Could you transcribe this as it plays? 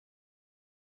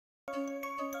So,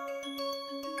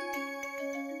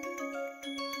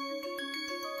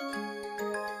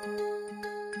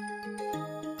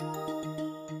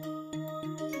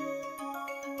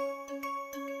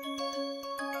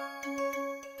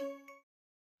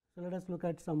 let us look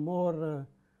at some more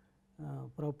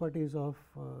properties of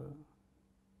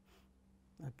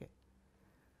okay.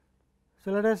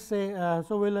 So, let us say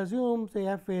so we will assume say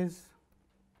f is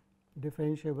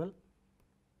differentiable.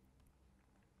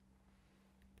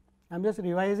 I am just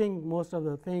revising most of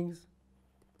the things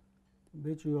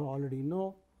which you already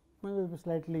know, maybe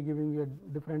slightly giving you a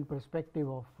different perspective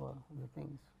of the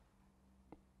things.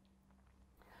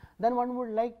 Then one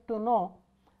would like to know,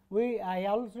 I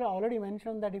also already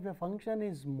mentioned that if a function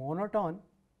is monotone,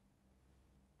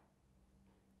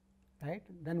 right,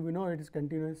 then we know it is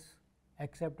continuous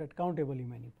except at countably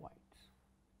many points,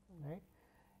 right.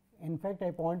 In fact, I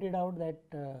pointed out that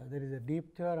there is a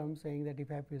deep theorem saying that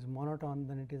if f is monotone,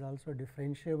 then it is also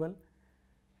differentiable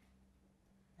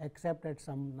except at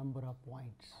some number of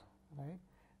points, right.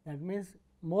 That means,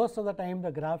 most of the time the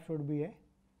graph should be a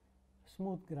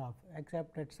smooth graph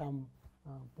except at some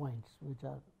points which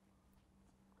are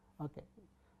okay,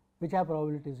 which have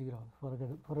probability 0,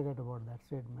 forget about that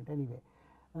statement anyway.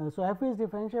 So, f is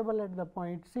differentiable at the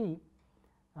point C.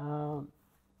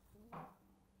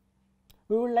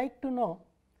 We would like to know,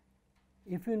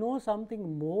 if you know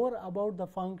something more about the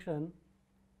function,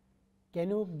 can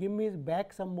you give me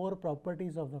back some more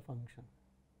properties of the function?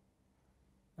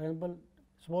 For example,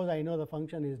 suppose I know the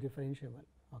function is differentiable,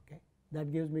 okay,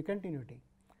 that gives me continuity.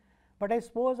 But I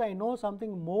suppose I know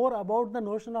something more about the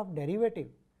notion of derivative,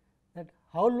 that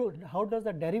how does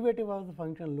the derivative of the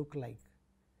function look like?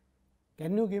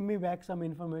 Can you give me back some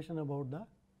information about the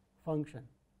function,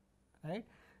 right?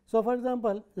 So, for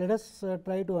example, let us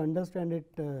try to understand it.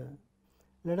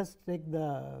 Let us take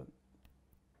the,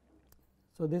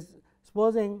 so this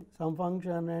supposing some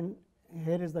function, and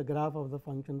here is the graph of the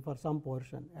function for some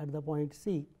portion at the point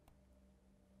C,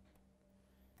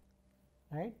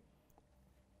 right.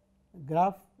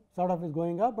 Graph sort of is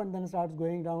going up and then starts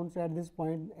going down. So, at this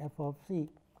point f of C,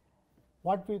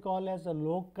 what we call as a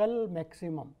local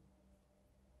maximum.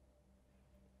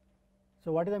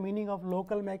 So, what is the meaning of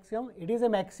local maximum? It is a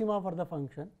maxima for the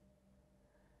function,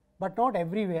 but not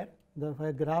everywhere. The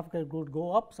graph could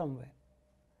go up somewhere,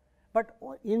 but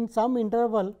in some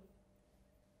interval,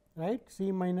 right,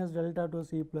 C minus delta to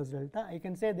C plus delta, I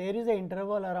can say there is an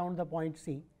interval around the point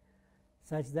C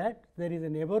such that there is a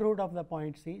neighborhood of the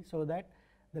point C. So, that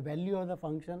the value of the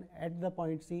function at the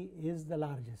point C is the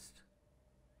largest,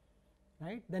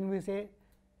 right. Then we say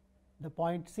the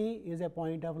point C is a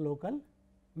point of local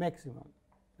maximum,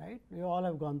 right. We all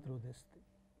have gone through this thing.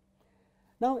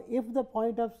 Now, if the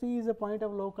point of C is a point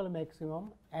of local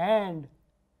maximum and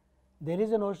there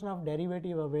is a notion of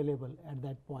derivative available at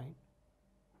that point,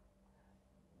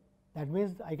 that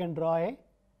means I can draw a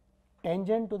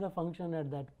tangent to the function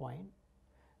at that point.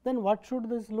 Then what should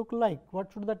this look like?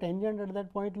 What should the tangent at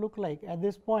that point look like? At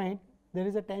this point, there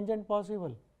is a tangent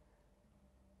possible,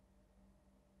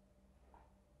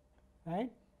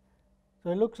 right. So,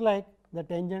 it looks like the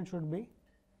tangent should be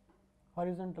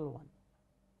horizontal one.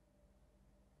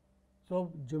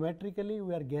 So, geometrically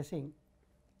we are guessing,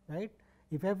 right.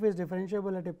 If f is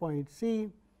differentiable at a point C,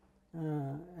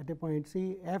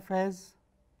 f has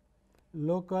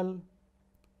local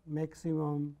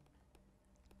maximum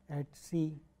at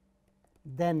C,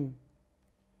 then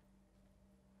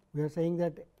we are saying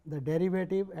that the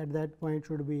derivative at that point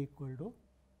should be equal to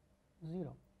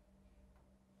 0.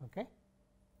 Okay.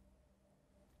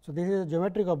 So, this is a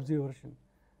geometric observation.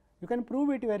 You can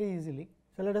prove it very easily.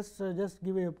 So, let us just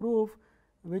give a proof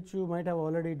which you might have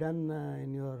already done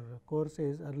in your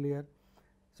courses earlier.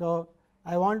 So,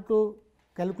 I want to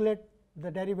calculate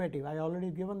the derivative. I already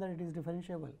given that it is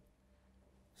differentiable.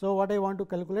 So, what I want to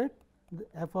calculate,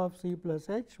 f of C plus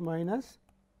h minus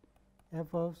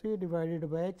f of C divided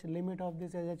by h, limit of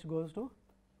this as h goes to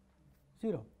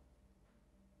 0,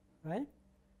 right.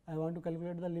 I want to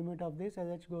calculate the limit of this as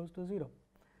h goes to 0.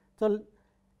 So,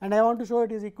 and I want to show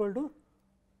it is equal to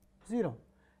 0.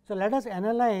 So, let us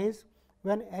analyze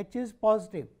when h is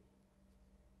positive.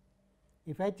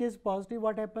 If h is positive,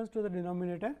 what happens to the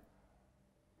denominator?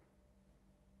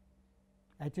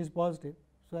 H is positive.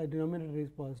 So, the denominator is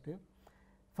positive.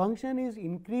 Function is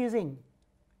increasing.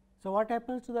 So, what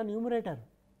happens to the numerator?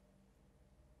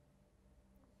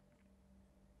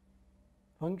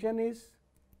 Function is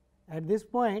at this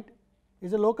point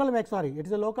is a local it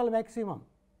is a local maximum,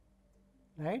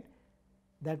 right.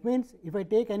 That means, if I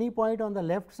take any point on the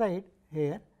left side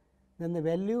here, then the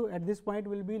value at this point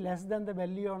will be less than the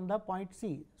value on the point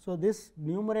C. So, this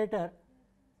numerator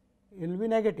it will be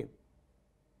negative,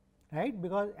 right,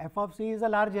 because f of c is the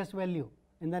largest value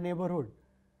in the neighborhood.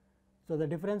 So, the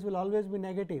difference will always be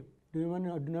negative.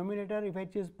 Denominator, if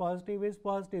h is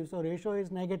positive, so ratio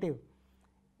is negative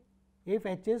if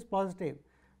h is positive,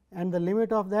 and the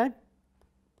limit of that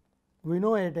we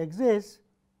know it exists.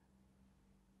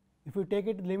 If you take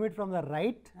it limit from the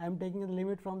right, I am taking the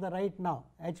limit from the right now,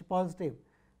 h positive.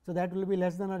 So, that will be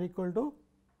less than or equal to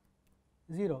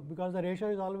 0, because the ratio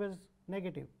is always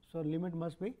negative. So, limit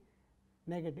must be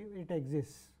negative, it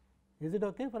exists. Is it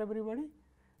okay for everybody?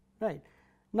 Right.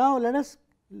 Now, let us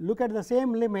look at the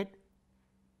same limit.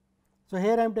 So,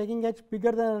 here I am taking h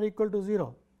bigger than or equal to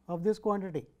 0 of this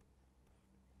quantity.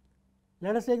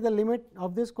 Let us take the limit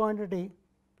of this quantity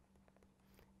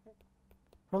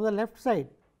from the left side.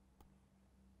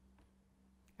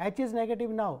 H is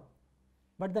negative now,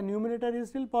 but the numerator is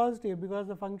still positive, because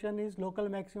the function is local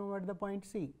maximum at the point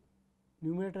C.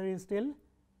 Numerator is still,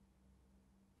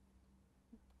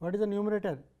 what is the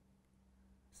numerator?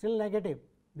 Still negative,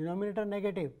 denominator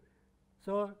negative.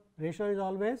 So, ratio is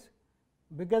always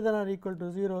bigger than or equal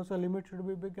to 0. So, limit should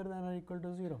be bigger than or equal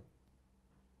to 0,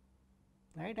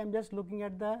 right. I am just looking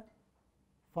at the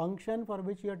function for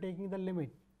which you are taking the limit.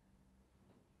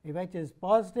 If h is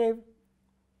positive,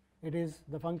 it is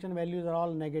the function values are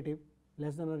all negative,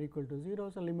 less than or equal to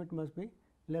 0. So, limit must be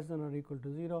less than or equal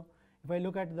to 0. If I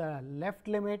look at the left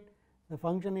limit, the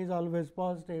function is always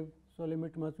positive. So,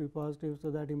 limit must be positive.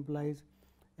 So, that implies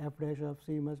f dash of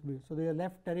c must be. So, the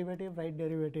left derivative, right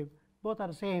derivative, both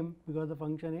are same, because the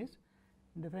function is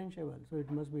differentiable. So,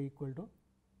 it must be equal to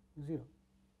 0.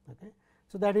 Okay.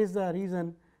 So, that is the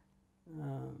reason.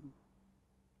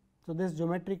 So, this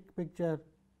geometric picture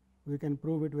we can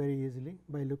prove it very easily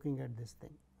by looking at this thing.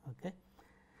 Okay.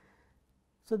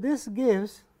 So, this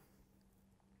gives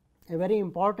a very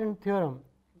important theorem,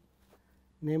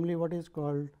 namely what is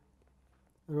called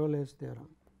Rolle's theorem.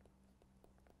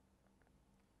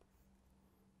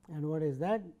 And what is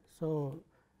that? So,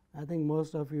 I think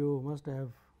most of you must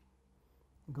have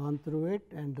gone through it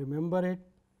and remember it.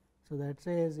 So, that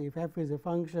says if f is a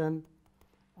function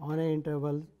on an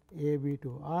interval a b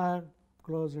to r,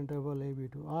 closed interval a b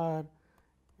to r,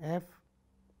 f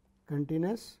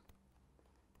continuous,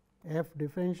 f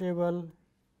differentiable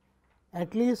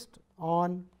at least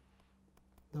on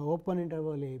the open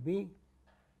interval a b,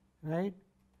 right.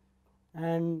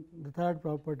 And the third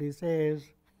property says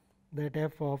that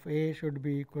f of a should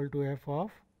be equal to f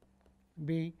of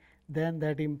b, then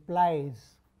that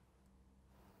implies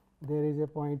there is a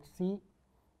point C,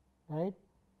 right,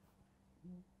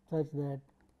 such that,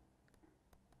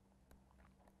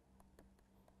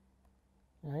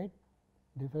 right,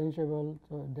 differentiable,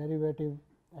 so derivative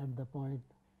at the point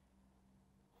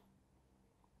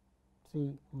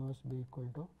C must be equal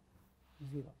to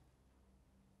 0.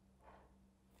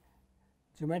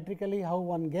 Geometrically, how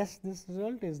one gets this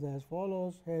result is as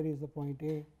follows. Here is the point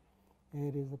A,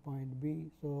 here is the point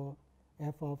B. So,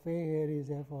 f of A here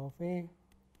is f of A,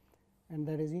 and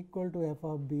that is equal to f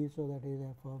of B. So, that is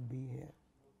f of B here.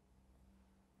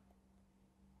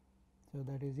 So,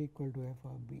 that is equal to f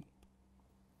of B.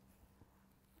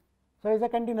 So, it is a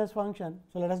continuous function.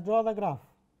 So, let us draw the graph.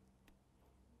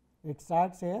 It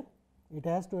starts here, it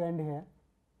has to end here,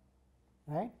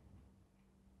 right.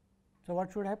 So,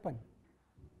 what should happen?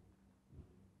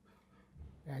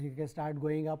 You can start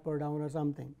going up or down or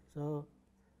something. So,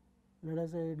 let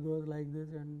us say it goes like this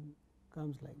and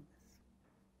comes like this,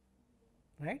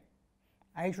 right.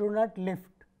 I should not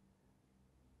lift,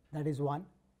 that is 1,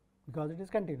 because it is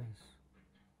continuous.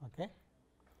 Okay.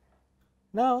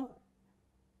 Now,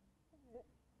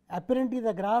 apparently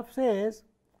the graph says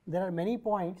there are many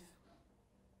points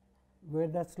where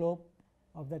the slope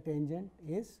of the tangent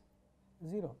is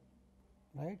 0,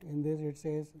 right. In this it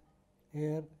says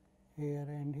here, here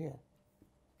and here,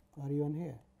 or even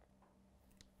here.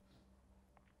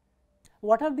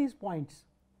 What are these points?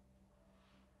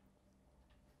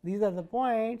 These are the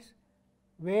points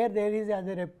where there is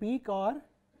either a peak or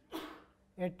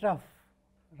a trough,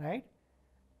 right.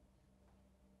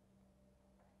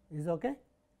 Is okay.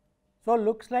 So,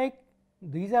 looks like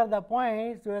these are the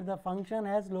points where the function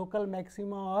has local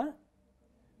maxima or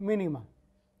minima.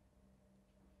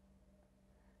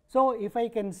 So, if I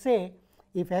can say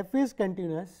if f is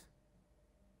continuous,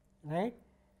 right,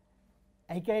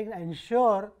 I can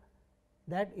ensure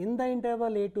that in the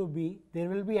interval a to b there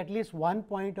will be at least one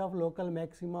point of local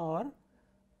maxima or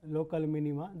local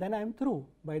minima, then I am through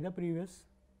by the previous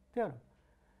theorem.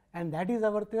 And that is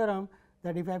our theorem,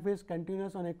 that if f is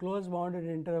continuous on a closed bounded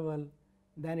interval,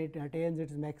 then it attains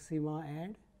its maxima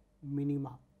and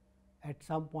minima at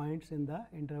some points in the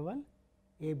interval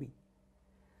a b.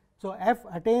 So, f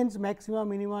attains maxima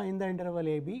minima in the interval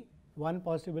a b, one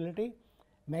possibility,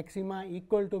 maxima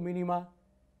equal to minima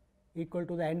equal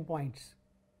to the end points,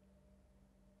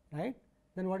 right.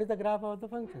 Then what is the graph of the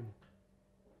function?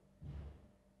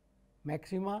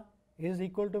 Maxima is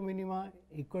equal to minima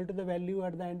equal to the value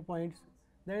at the end points,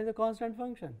 that is a constant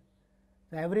function.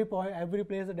 So, every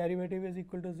place the derivative is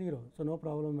equal to 0. So, no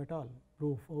problem at all,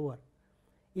 proof over.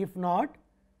 If not,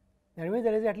 that means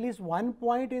there is at least one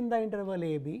point in the interval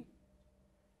a b,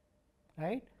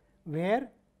 right, where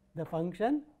the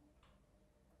function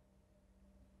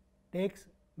takes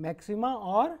maxima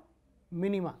or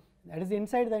minima, that is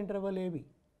inside the interval a b.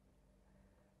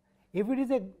 If it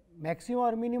is a maxima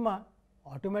or minima,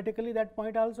 automatically that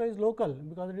point also is local,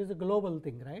 because it is a global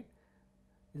thing, right,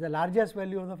 is the largest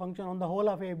value of the function on the whole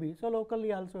of a b. So,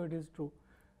 locally also it is true.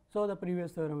 So, the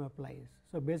previous theorem applies.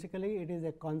 So, basically it is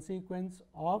a consequence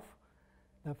of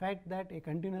the fact that a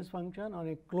continuous function on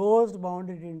a closed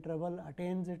bounded interval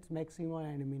attains its maxima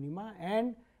and minima,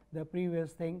 and the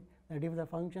previous thing that if the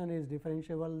function is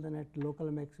differentiable, then at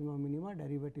local maxima minima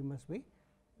derivative must be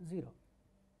 0.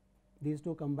 These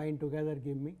two combined together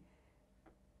give me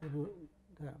the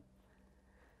theorem.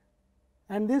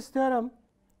 And this theorem,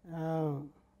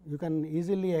 you can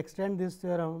easily extend this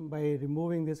theorem by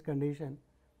removing this condition,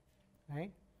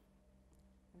 right.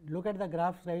 Look at the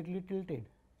graph slightly tilted.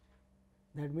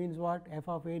 That means what? F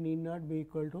of a need not be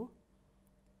equal to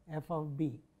f of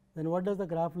b. Then what does the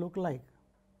graph look like?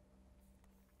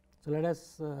 So, let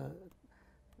us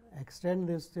extend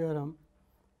this theorem.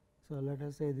 So, let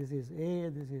us say this is a,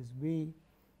 this is b,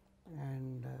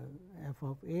 and f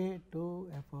of a to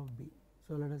f of b.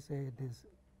 So, let us say it is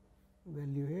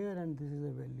value here and this is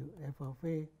a value f of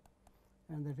a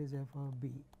and that is f of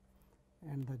b,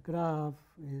 and the graph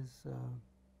is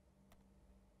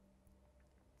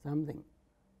something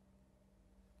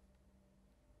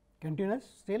continuous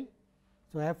still.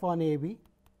 So, f on a b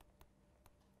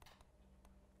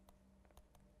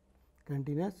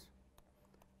continuous,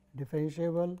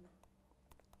 differentiable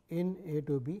in a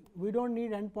to b. We do not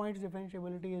need endpoints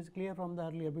differentiability is clear from the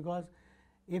earlier, because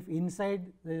if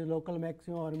inside there is local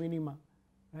maxima or minima,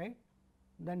 right,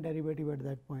 then derivative at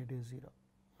that point is 0.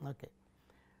 Okay.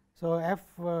 So, f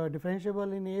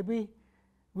differentiable in a b,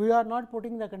 we are not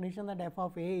putting the condition that f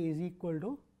of a is equal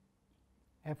to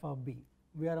f of b,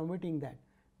 we are omitting that.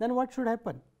 Then what should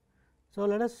happen? So,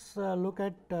 let us look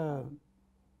at the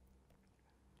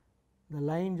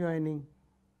line joining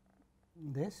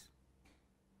this.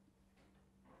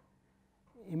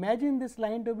 Imagine this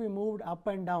line to be moved up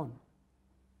and down,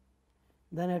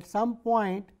 then at some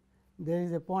point there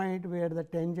is a point where the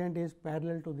tangent is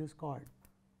parallel to this chord.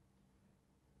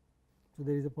 So,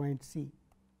 there is a point C,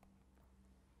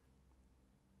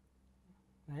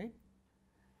 right,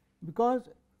 because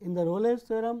in the Rolle's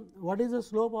theorem, what is the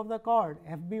slope of the chord?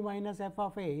 F b minus f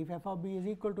of a. If f of b is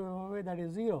equal to f of a, that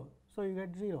is 0. So, you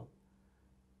get 0,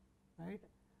 right.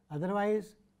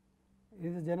 Otherwise, it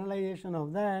is a generalization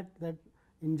of that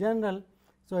in general.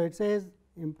 So, it says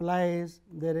implies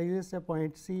there exists a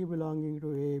point C belonging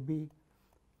to a b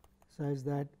such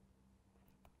that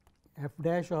f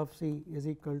dash of C is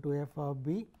equal to f of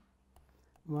b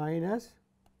minus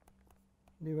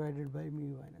divided by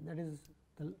mu 1, that is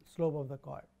the slope of the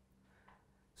chord.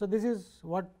 So, this is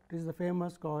what is the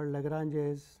famous called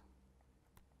Lagrange's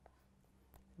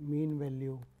mean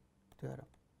value theorem,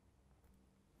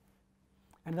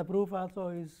 and the proof also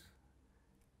is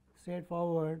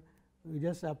straightforward. We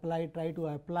just try to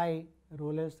apply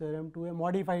Rolle's theorem to a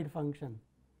modified function.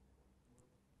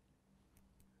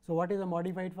 So, what is a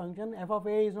modified function? F of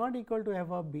a is not equal to f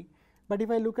of b, but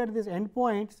if I look at these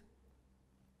endpoints,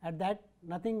 at that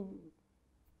nothing,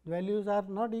 values are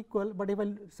not equal, but if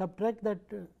I subtract that,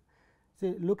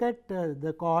 say look at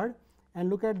the chord and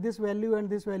look at this value and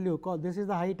this value, this is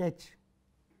the height h.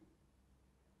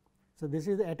 So, this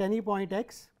is at any point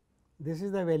x, this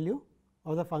is the value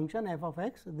of the function f of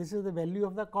x, this is the value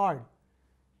of the chord,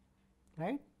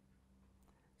 right.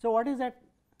 So, what is that?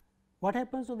 What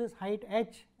happens to this height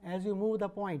h as you move the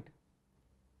point?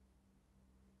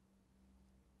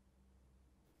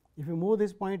 If you move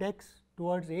this point x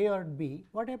towards a or b,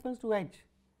 what happens to h?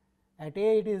 At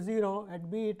a it is 0,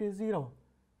 at b it is 0.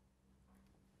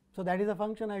 So, that is the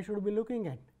function I should be looking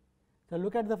at. So,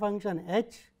 look at the function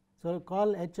h. So,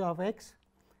 call h of x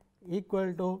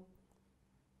equal to,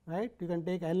 right, you can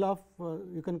take L of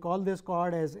you can call this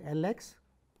chord as Lx.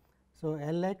 So,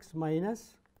 Lx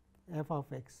minus f of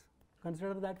x,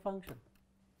 consider that function.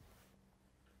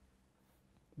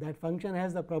 That function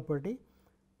has the property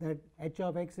that h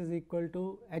of x is equal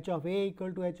to h of a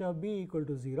equal to h of b equal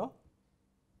to 0,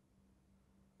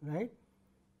 right.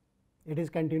 it is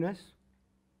continuous,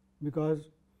 because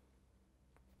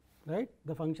right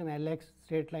the function Lx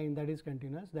straight line, that is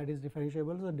continuous, that is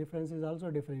differentiable. So, difference is also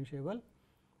differentiable,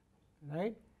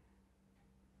 right.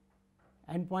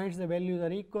 Endpoints, the values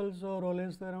are equal. So,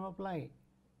 Rolle's theorem apply.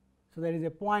 So, there is a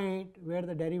point where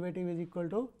the derivative is equal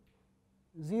to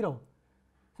 0.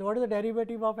 So, what is the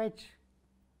derivative of h?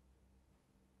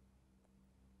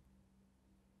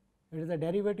 It is the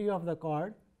derivative of the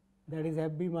chord, that is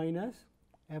f b minus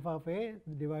f of a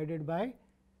divided by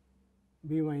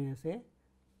b minus a.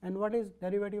 And what is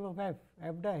derivative of f?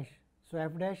 F dash. So,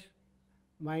 f dash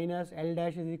minus L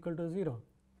dash is equal to 0,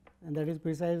 and that is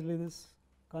precisely this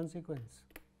consequence,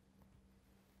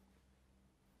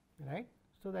 right.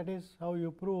 So, that is how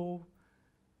you prove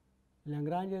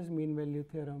Lagrange's mean value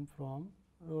theorem from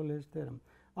Rolle's theorem.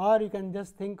 Or you can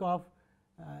just think of,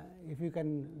 if you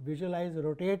can visualize,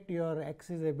 rotate your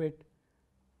axis a bit,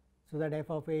 so that f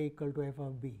of a equal to f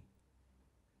of b,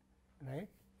 right.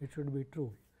 It should be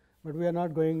true, but we are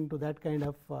not going to that kind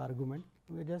of argument.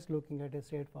 We are just looking at a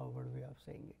straightforward way of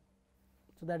saying it.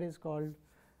 So, that is called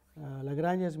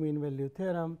Lagrange's mean value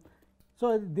theorem.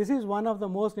 So, this is one of the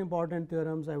most important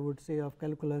theorems, I would say, of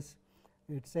calculus.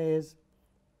 It says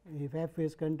if f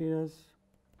is continuous,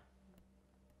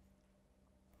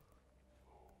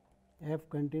 f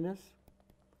continuous,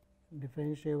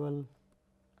 differentiable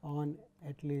on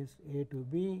at least a to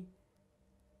b,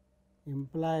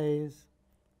 implies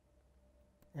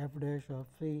f dash of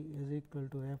c is equal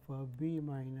to f of b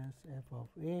minus f of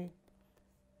a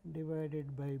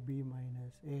divided by b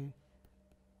minus a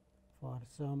for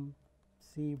some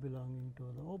c belonging to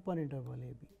the open interval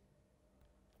a b.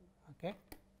 Okay.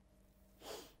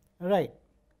 Right.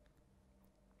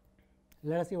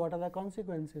 Let us see what are the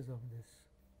consequences of this,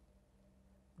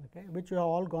 okay, which we have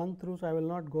all gone through. So, I will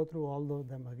not go through all of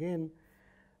them again.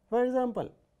 For example,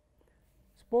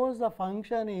 suppose the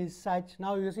function is such,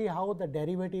 now you see how the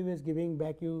derivative is giving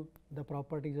back you the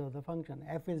properties of the function.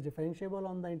 F is differentiable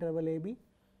on the interval a b,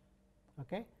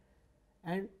 okay,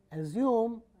 and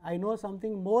assume I know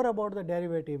something more about the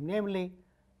derivative, namely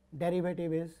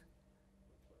derivative is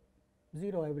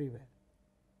 0 everywhere.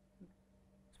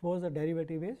 Suppose the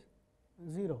derivative is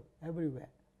 0 everywhere.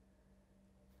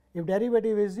 If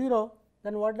derivative is 0,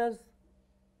 then what does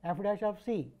f dash of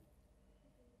c?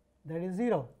 That is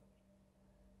 0.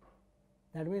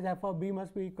 That means f of b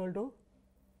must be equal to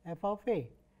f of a.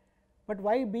 But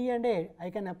why b and a?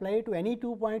 I can apply it to any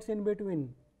 2 points in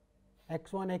between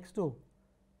x 1, x 2.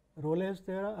 Rolle's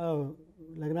theorem,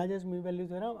 Lagrange's mean value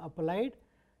theorem applied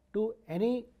to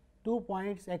any 2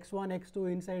 points x 1, x 2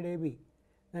 inside a b.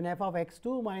 Then f of x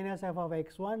 2 minus f of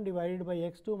x 1 divided by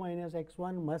x 2 minus x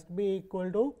 1 must be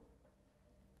equal to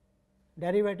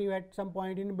derivative at some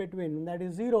point in between, that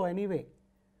is 0 anyway.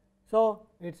 So,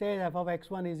 it says f of x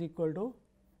 1 is equal to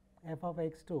f of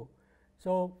x 2.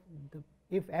 So,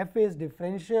 if f is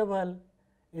differentiable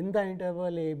in the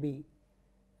interval a b,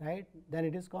 right, then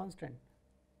it is constant.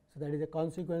 So, that is a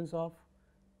consequence of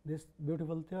this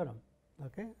beautiful theorem,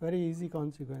 okay, very easy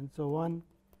consequence. So, 1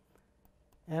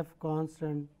 f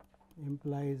constant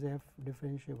implies f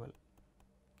differentiable.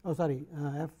 Oh, sorry,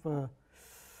 f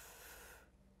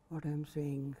what I am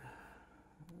saying,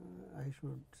 I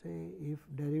should say if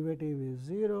derivative is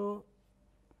 0,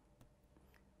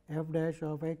 f dash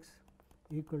of x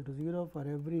equal to 0 for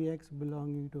every x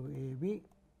belonging to a b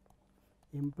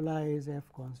implies f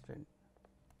constant.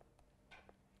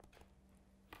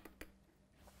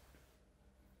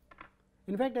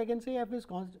 In fact, I can say f is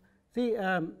constant. See,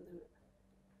 I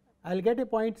will get a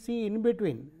point c in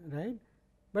between, right,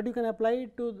 but you can apply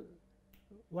it to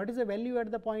what is the value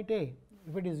at the point a.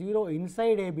 If it is 0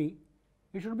 inside a b,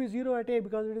 it should be 0 at a,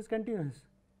 because it is continuous.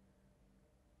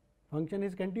 Function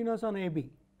is continuous on a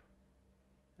b,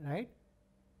 right.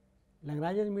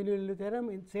 Lagrange's mean value theorem,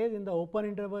 it says in the open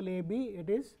interval a b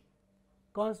it is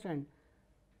constant,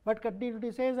 but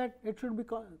continuity says that it should be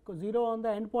 0 on the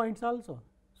endpoints also.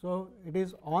 So, it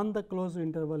is on the closed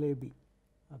interval a b.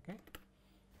 Okay.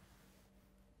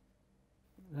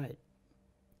 Right.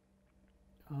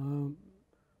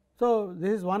 So,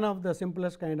 this is one of the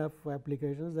simplest kind of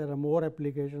applications. There are more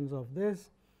applications of this.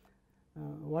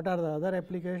 What are the other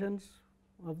applications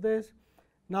of this?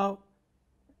 Now,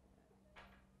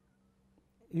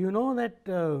 you know that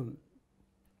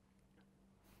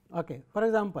okay, for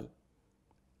example,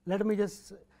 let me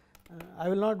just I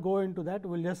will not go into that,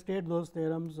 we will just state those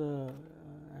theorems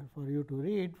for you to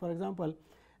read. For example,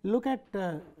 look at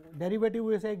derivative,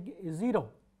 we say is 0.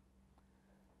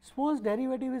 Suppose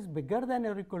derivative is bigger than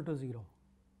or equal to 0.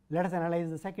 Let us analyze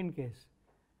the second case.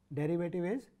 Derivative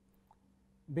is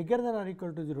bigger than or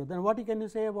equal to 0. Then what can you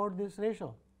say about this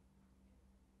ratio?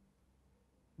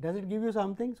 Does it give you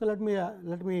something? So, let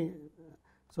me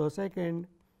so second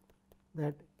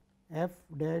that f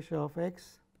dash of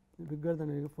x bigger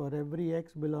than for every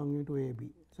x belonging to a b.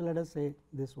 So, let us say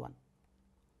this one.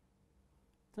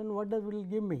 So, what does will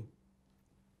give me?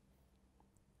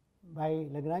 By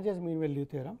Lagrange's mean value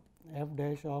theorem, f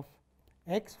dash of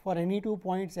x for any 2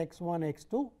 points x 1 x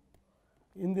 2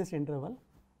 in this interval.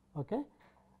 Okay.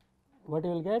 What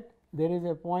you will get? There is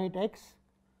a point x.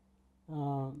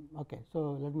 Okay.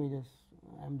 So, let me just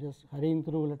I am just hurrying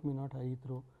through, let me not hurry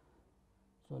through.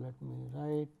 So, let me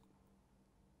write.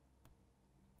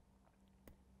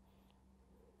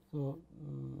 So,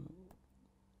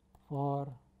 for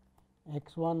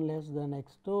x 1 less than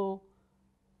x 2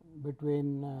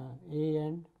 between a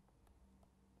and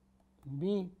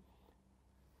b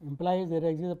implies there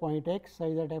exists a point x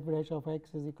such that f dash of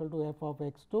x is equal to f of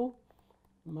x 2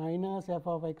 minus f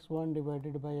of x 1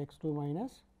 divided by x 2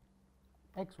 minus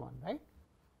x 1, right.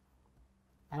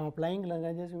 I am applying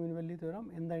Lagrange's mean value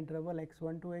theorem in the interval x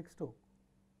 1 to x 2,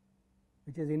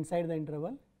 which is inside the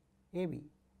interval a b.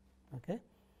 Okay.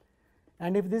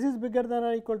 And if this is bigger than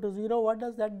or equal to 0, what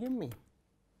does that give me?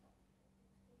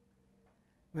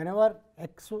 Whenever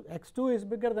x 2 is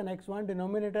bigger than x 1,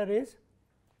 denominator is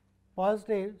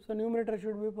positive. So, numerator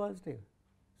should be positive.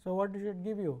 So, what should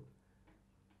give you?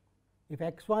 If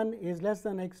x 1 is less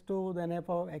than x 2, then f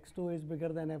of x 2 is bigger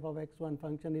than f of x 1,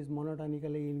 function is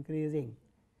monotonically increasing.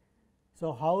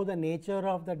 So, how the nature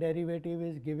of the derivative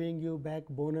is giving you back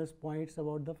bonus points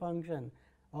about the function,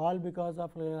 all because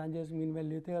of Lagrange's mean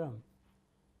value theorem,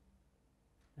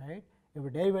 right. If a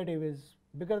derivative is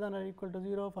bigger than or equal to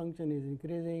 0, function is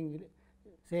increasing,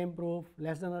 same proof,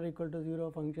 less than or equal to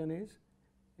 0, function is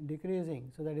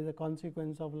decreasing. So, that is a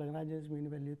consequence of Lagrange's mean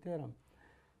value theorem.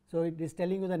 So, it is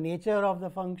telling you the nature of the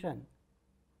function,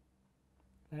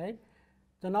 right.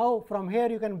 So, now from here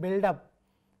you can build up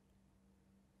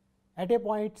at a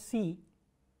point C,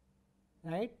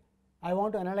 right. I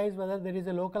want to analyze whether there is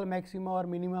a local maxima or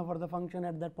minima for the function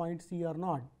at that point C or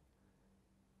not.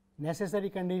 Necessary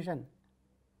condition,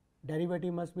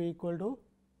 derivative must be equal to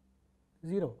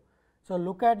 0. So,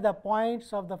 look at the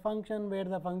points of the function where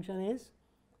the function is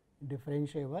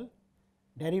differentiable,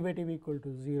 derivative equal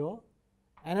to 0,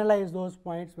 analyze those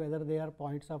points whether they are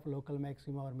points of local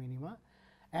maxima or minima,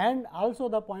 and also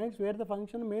the points where the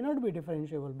function may not be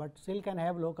differentiable, but still can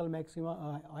have local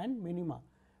maxima and minima.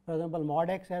 For example, mod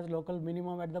x has local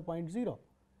minimum at the point 0,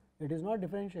 it is not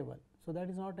differentiable. So, that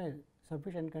is not a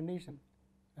sufficient condition,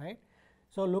 right.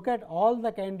 So, look at all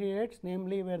the candidates,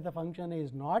 namely where the function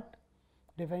is not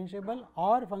differentiable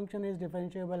or function is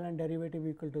differentiable and derivative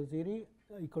equal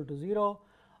to 0.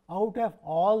 Out of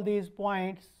all these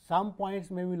points, some points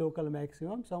may be local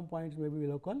maximum, some points may be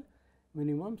local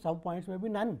minimum, some points may be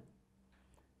none.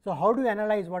 So, how do you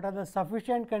analyze what are the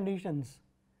sufficient conditions?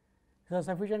 So,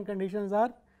 sufficient conditions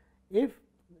are if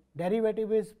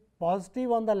derivative is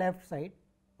positive on the left side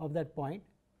of that point,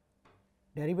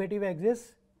 derivative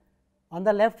exists on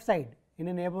the left side in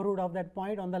a neighborhood of that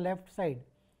point on the left side,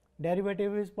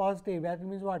 derivative is positive, that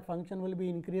means what? Function will be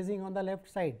increasing on the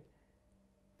left side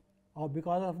or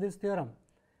because of this theorem.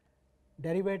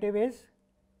 Derivative is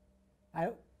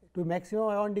to maximum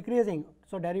I want decreasing.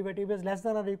 So, derivative is less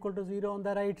than or equal to 0 on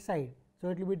the right side. So,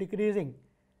 it will be decreasing.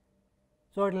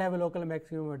 So, it will have a local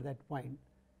maximum at that point.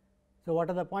 So, what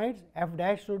are the points? F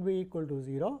dash should be equal to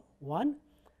 0, 1.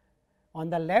 On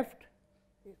the left,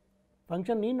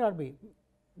 function need not be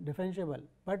differentiable,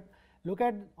 but look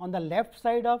at on the left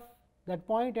side of that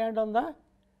point and on the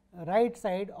right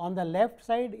side. On the left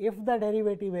side, if the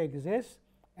derivative exists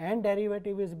and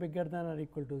derivative is bigger than or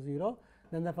equal to 0,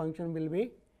 then the function will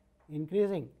be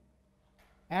increasing,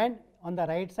 and on the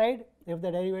right side, if the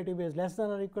derivative is less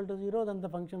than or equal to 0, then the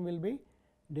function will be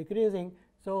decreasing.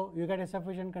 So, you get a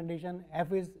sufficient condition,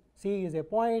 f is C is a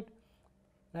point,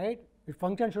 right. The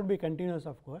function should be continuous,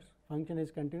 of course, function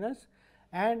is continuous,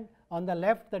 and on the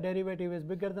left the derivative is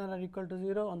bigger than or equal to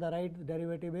 0, on the right the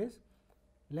derivative is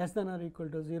less than or equal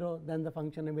to 0, then the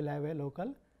function will have a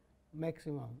local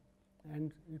maximum,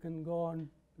 and you can go on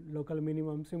local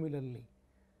minimum similarly.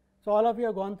 So, all of you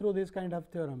have gone through these kind of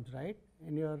theorems, right,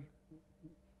 in your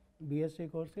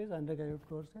BSc courses, undergraduate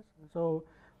courses. So,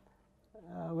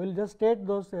 we will just state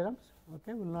those theorems,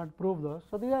 okay, we will not prove those.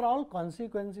 So, these are all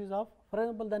consequences of, for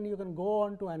example, then you can go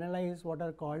on to analyze what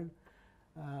are called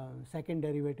second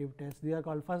derivative tests. These are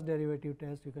called first derivative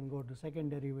test, you can go to second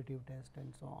derivative test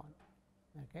and so on.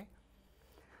 Okay.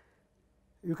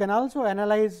 You can also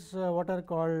analyze what are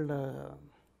called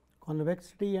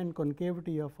convexity and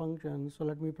concavity of functions. So,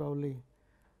 let me probably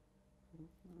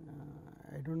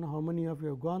I do not know how many of you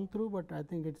have gone through, but I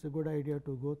think it is a good idea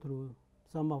to go through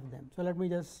sum of them. So, let me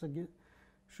just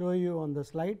show you on the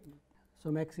slide.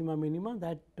 So, maxima minima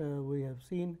that we have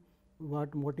seen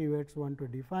what motivates one to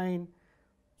define.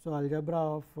 So, algebra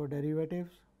of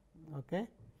derivatives, okay.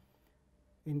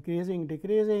 Increasing,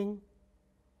 decreasing,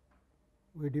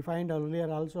 we defined earlier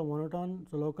also monotone.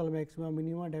 So, local maxima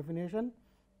minima definition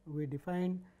we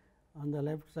defined on the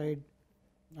left side,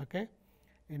 okay.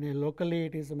 In a locally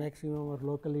it is a maximum or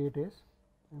locally it is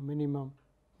a minimum,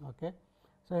 okay.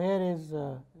 So, here is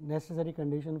necessary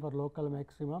condition for local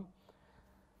maximum,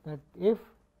 that if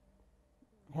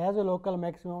has a local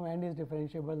maximum and is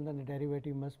differentiable, then the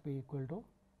derivative must be equal to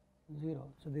 0.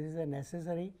 So, this is a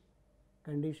necessary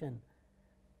condition,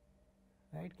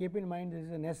 right. Keep in mind this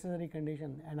is a necessary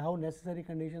condition, and how necessary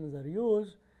conditions are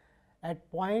used at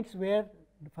points where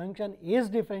the function is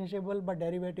differentiable, but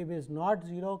derivative is not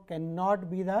 0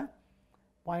 cannot be the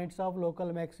points of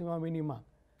local maxima minima,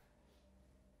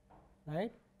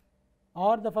 right,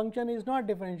 or the function is not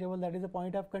differentiable, that is a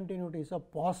point of continuity. So,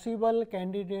 possible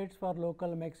candidates for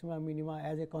local maxima minima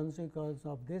as a consequence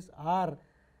of this are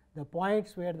the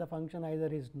points where the function either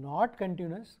is not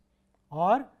continuous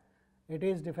or it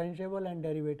is differentiable and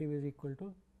derivative is equal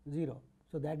to 0.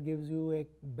 So, that gives you a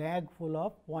bag full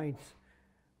of points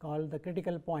called the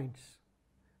critical points.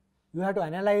 You have to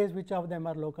analyze which of them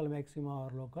are local maxima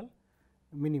or local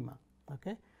minima.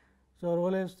 Okay. So,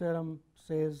 Rolle's theorem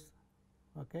says,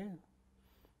 okay,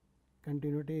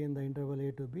 continuity in the interval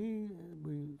a to b.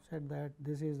 We said that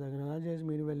this is the Grange's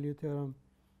mean value theorem.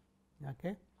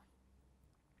 Okay.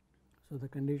 So, the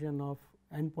condition of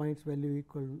endpoints value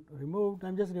equal removed. I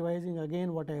am just revising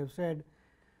again what I have said.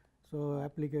 So,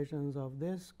 applications of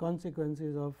this,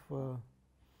 consequences of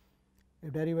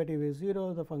if derivative is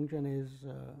 0, the function is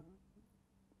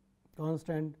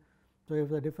constant. So, if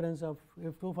the difference of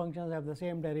if two functions have the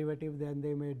same derivative, then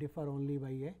they may differ only by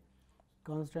a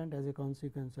constant as a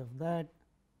consequence of that.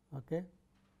 Okay.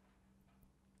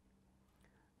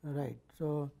 Right.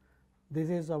 So, this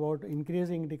is about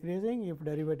increasing, decreasing. If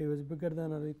derivative is bigger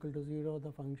than or equal to 0,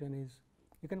 the function is,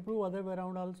 you can prove other way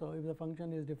around also. If the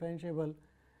function is differentiable,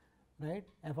 right,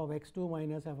 f of x 2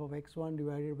 minus f of x 1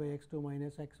 divided by x 2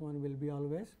 minus x 1 will be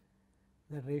always,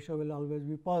 that ratio will always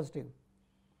be positive,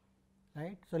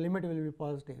 right. So, limit will be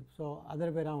positive. So,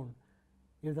 other way around,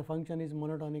 if the function is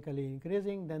monotonically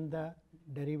increasing, then the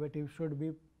derivative should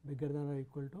be bigger than or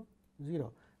equal to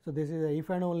 0. So, this is a if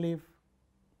and only if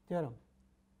theorem.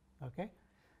 Okay.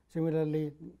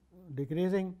 Similarly,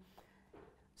 decreasing,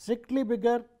 strictly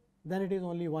bigger, then it is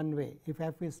only one way. If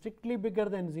f is strictly bigger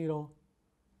than 0,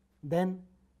 then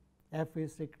f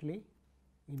is strictly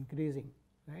increasing,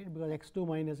 right, because x 2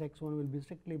 minus x 1 will be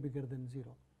strictly bigger than 0,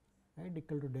 right,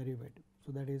 equal to derivative.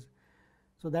 So,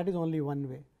 that is only one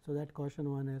way. So, that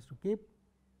caution one has to keep.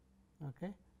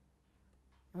 Okay.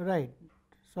 Right.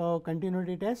 So,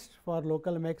 continuity test for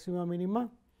local maxima minima.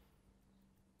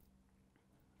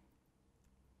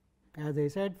 As I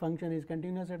said, function is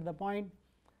continuous at the point.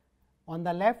 On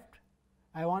the left,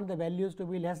 I want the values to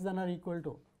be less than or equal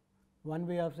to. One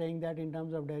way of saying that in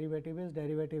terms of derivative is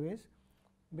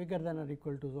bigger than or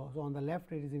equal to 0. So, on the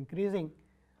left it is increasing,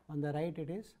 on the right it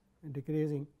is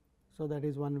decreasing. So, that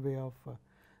is one way of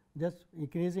just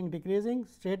increasing, decreasing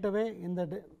straight away in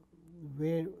the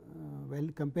way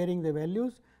comparing the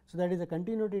values. So, that is a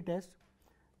continuity test.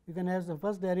 You can have the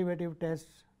first derivative test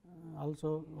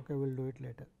also. Okay, we will do it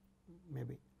later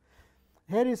maybe.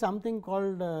 Here is something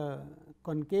called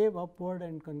concave upward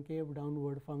and concave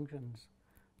downward functions.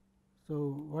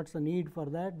 So, what is the need for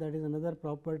that? That is another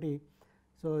property.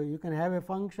 So, you can have a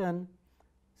function,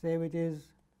 say, which is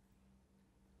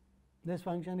this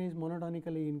function is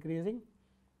monotonically increasing,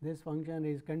 this function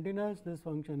is continuous, this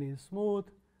function is smooth,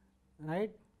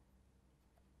 right.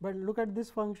 But look at this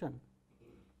function.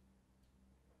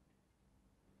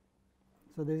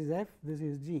 So, this is f, this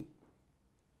is g.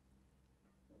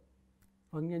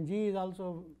 Function g is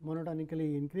also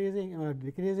monotonically increasing or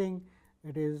decreasing,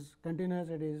 it is continuous,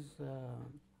 it is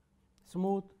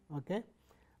smooth. Okay.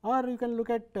 Or you can look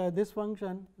at this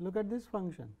function, look at this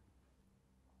function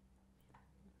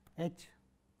h,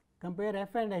 compare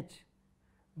f and h,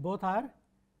 both are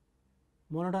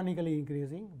monotonically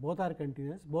increasing, both are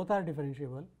continuous, both are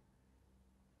differentiable,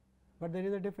 but there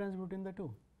is a difference between the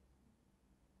two,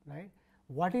 right.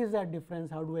 What is that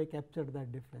difference? How do I capture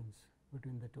that difference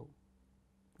between the two?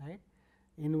 Right.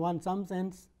 In some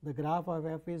sense, the graph of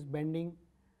f is bending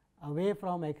away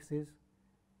from axis,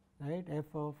 right, f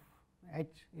of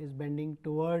h is bending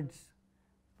towards,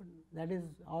 that is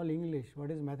all English. What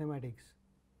is mathematics?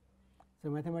 So,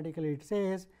 mathematically it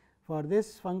says for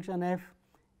this function f,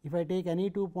 if I take any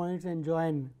 2 points and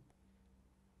join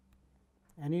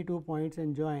any two points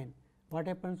and join, what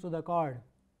happens to the chord?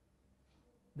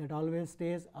 That always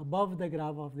stays above the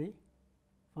graph of the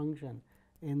function.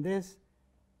 In this,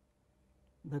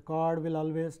 the chord will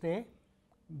always stay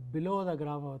below the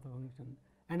graph of the function,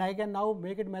 and I can now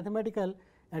make it mathematical.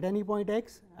 At any point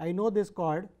x, I know this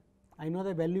chord, I know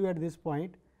the value at this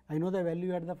point, I know the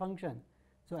value at the function.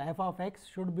 So, f of x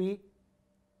should be,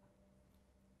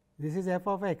 this is f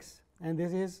of x, and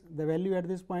this is the value at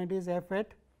this point is f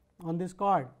at on this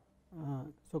chord.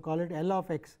 So, call it L of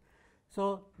x.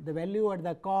 So, the value at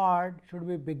the chord should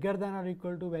be bigger than or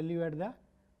equal to value at the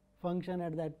function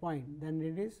at that point, then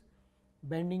it is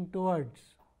bending towards,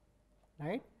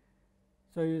 right.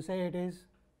 So, you say it is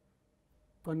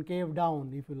concave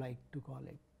down, if you like to call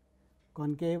it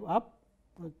concave up.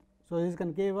 So, this is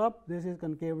concave up, this is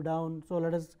concave down. So,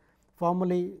 let us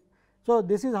formally, so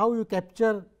this is how you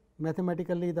capture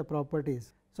mathematically the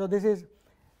properties. So, this is,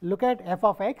 look at f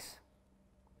of x.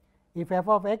 If f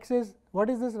of x is, what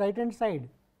is this right hand side?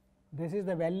 This is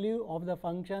the value of the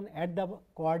function at the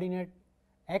coordinate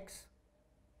x,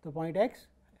 the point x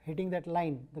hitting that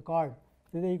line, the chord.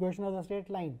 This is the equation of the straight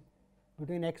line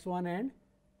between x 1 and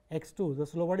x 2. The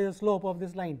slope, what is the slope of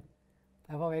this line?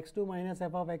 F of x 2 minus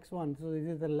f of x 1. So, this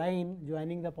is the line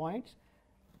joining the points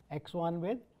x 1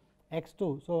 with x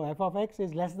 2. So, f of x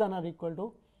is less than or equal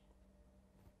to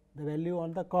the value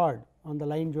on the chord on the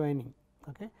line joining.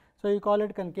 Okay. So, you call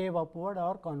it concave upward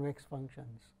or convex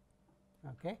functions.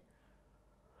 Okay.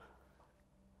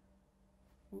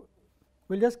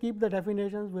 We will just keep the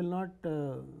definitions, will not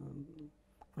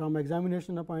from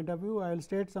examination point of view. I will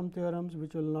state some theorems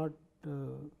which will not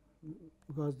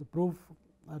because the proof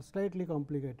are slightly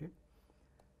complicated.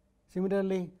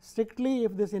 Similarly, strictly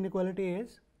if this inequality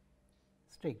is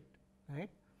strict, right,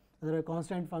 otherwise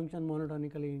constant function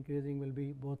monotonically increasing will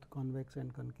be both convex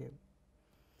and concave.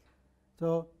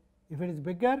 So, if it is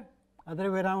bigger,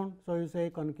 other way around, so you say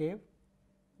concave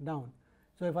down.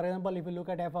 So, for example, if you look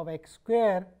at f of x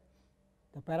square,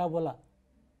 the parabola,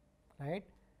 right.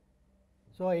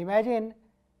 So, imagine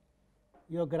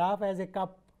your graph as a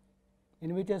cup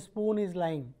in which a spoon is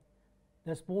lying.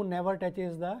 The spoon never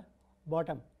touches the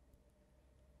bottom,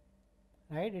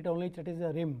 right, it only touches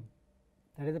the rim,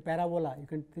 that is a parabola. You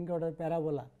can think about a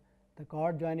parabola. The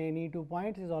chord joining any two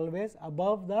points is always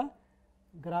above the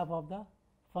graph of the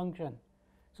function.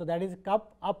 So, that is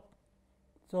cup up.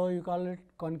 So, you call it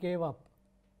concave up.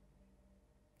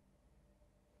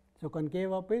 So,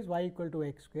 concave up is y equal to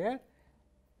x square.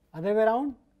 Other way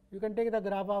around, you can take the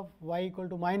graph of y equal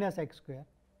to minus x square.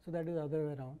 So, that is other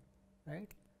way around, right.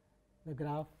 The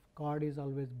graph chord is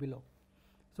always below.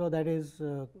 So, that is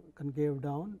concave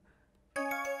down.